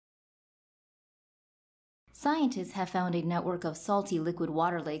Scientists have found a network of salty liquid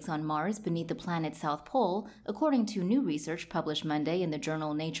water lakes on Mars beneath the planet's south pole, according to new research published Monday in the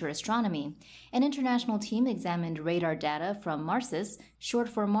journal Nature Astronomy. An international team examined radar data from MARSIS, short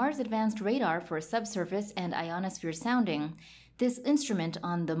for Mars Advanced Radar for Subsurface and Ionosphere Sounding. This instrument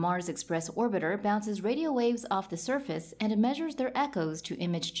on the Mars Express orbiter bounces radio waves off the surface and measures their echoes to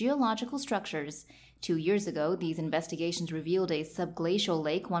image geological structures. 2 years ago, these investigations revealed a subglacial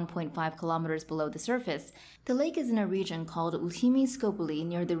lake 1.5 kilometers below the surface. The lake is in a region called Ultimi Scopuli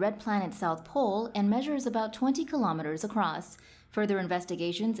near the red planet's south pole and measures about 20 kilometers across. Further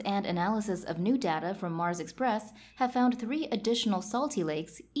investigations and analysis of new data from Mars Express have found 3 additional salty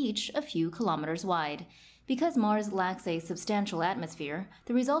lakes, each a few kilometers wide. Because Mars lacks a substantial atmosphere,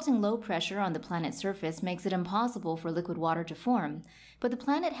 the resulting low pressure on the planet's surface makes it impossible for liquid water to form. But the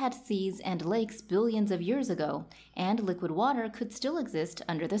planet had seas and lakes billions of years ago, and liquid water could still exist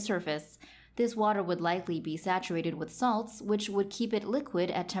under the surface. This water would likely be saturated with salts, which would keep it liquid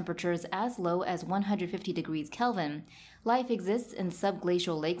at temperatures as low as 150 degrees Kelvin. Life exists in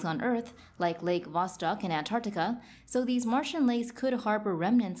subglacial lakes on Earth, like Lake Vostok in Antarctica, so these Martian lakes could harbor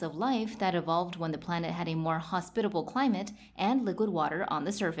remnants of life that evolved when the planet had a more hospitable climate and liquid water on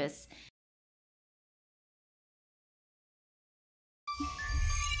the surface.